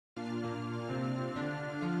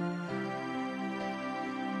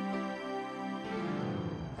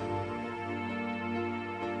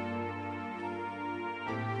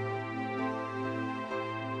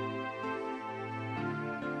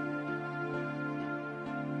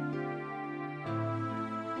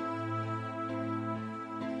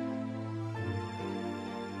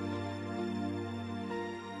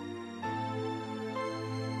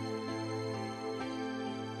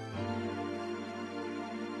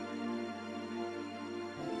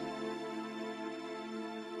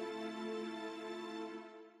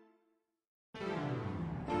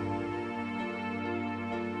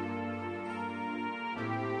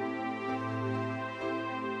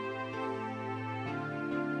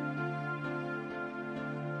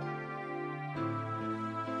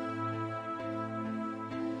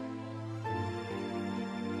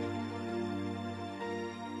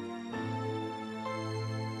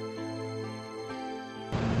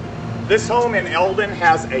This home in Eldon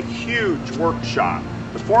has a huge workshop.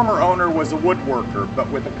 The former owner was a woodworker,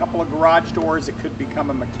 but with a couple of garage doors, it could become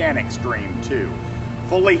a mechanic's dream too.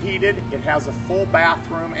 Fully heated, it has a full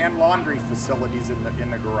bathroom and laundry facilities in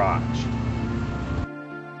the garage.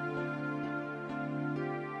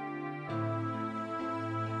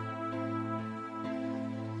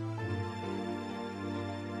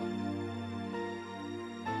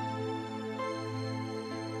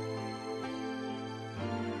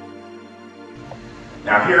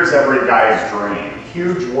 Now here's every guy's dream.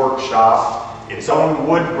 Huge workshop, its own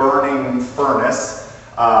wood-burning furnace,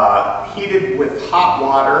 heated with hot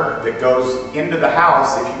water that goes into the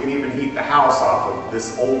house, if you can even heat the house off of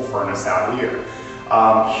this old furnace out here.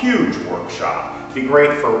 Huge workshop. Be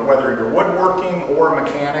great for whether you're woodworking or a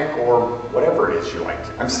mechanic or whatever it is you like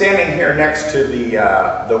to. I'm standing here next to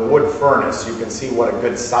the wood furnace. You can see what a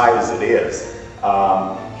good size it is.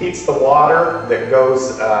 Heats the water that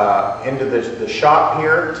goes into the shop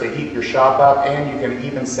here to heat your shop up, and you can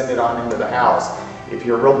even send it on into the house. If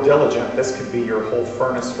you're real diligent, this could be your whole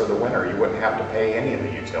furnace for the winter. You wouldn't have to pay any of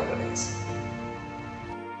the utilities.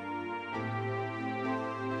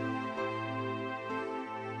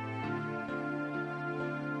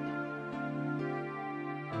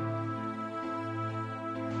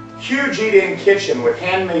 Huge eat-in kitchen with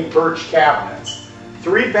handmade birch cabinets.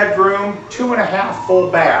 3-bedroom, 2.5 full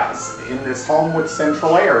baths in this home with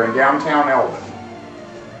central air in downtown Eldon.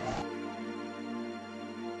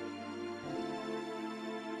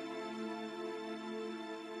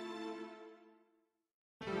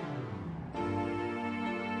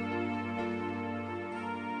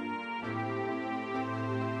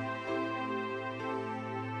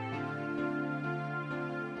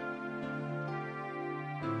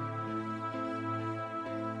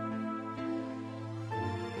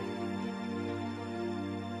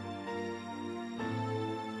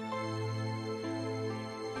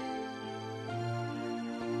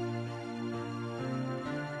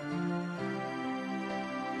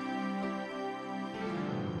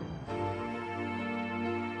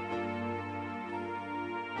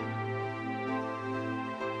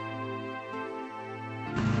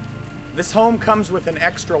 This home comes with an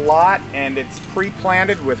extra lot, and it's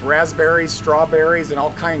pre-planted with raspberries, strawberries, and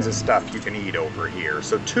all kinds of stuff you can eat over here.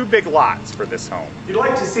 So 2 big lots for this home. If you'd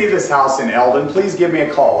like to see this house in Eldon, please give me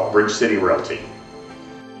a call at Bridge City Realty.